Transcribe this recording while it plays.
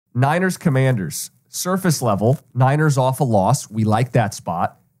Niners, Commanders. Surface level, Niners off a loss. We like that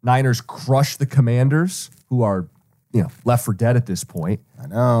spot. Niners crush the Commanders, who are, left for dead at this point. I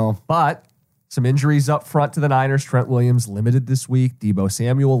know. But some injuries up front to the Niners. Trent Williams limited this week. Deebo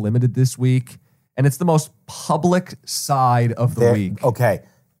Samuel limited this week. And it's the most public side of the week. Okay.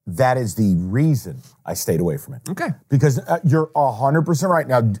 That is the reason I stayed away from it. Okay. Because you're 100% right.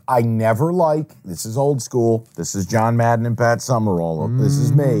 Now, I never this is old school. This is John Madden and Pat Summerall. This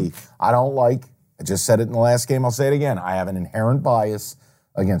is me. I just said it in the last game. I'll say it again. I have an inherent bias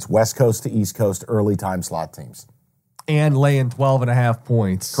against West Coast to East Coast early time slot teams. And laying 12.5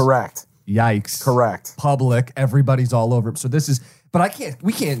 points. Correct. Yikes. Correct. Public. Everybody's all over him. So but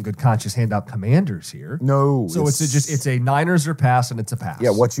we can't in good conscience hand out Commanders here. No. So it's a Niners or pass, and it's a pass. Yeah,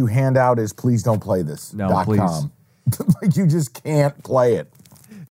 what you hand out is please don't play this. No, please. You just can't play it.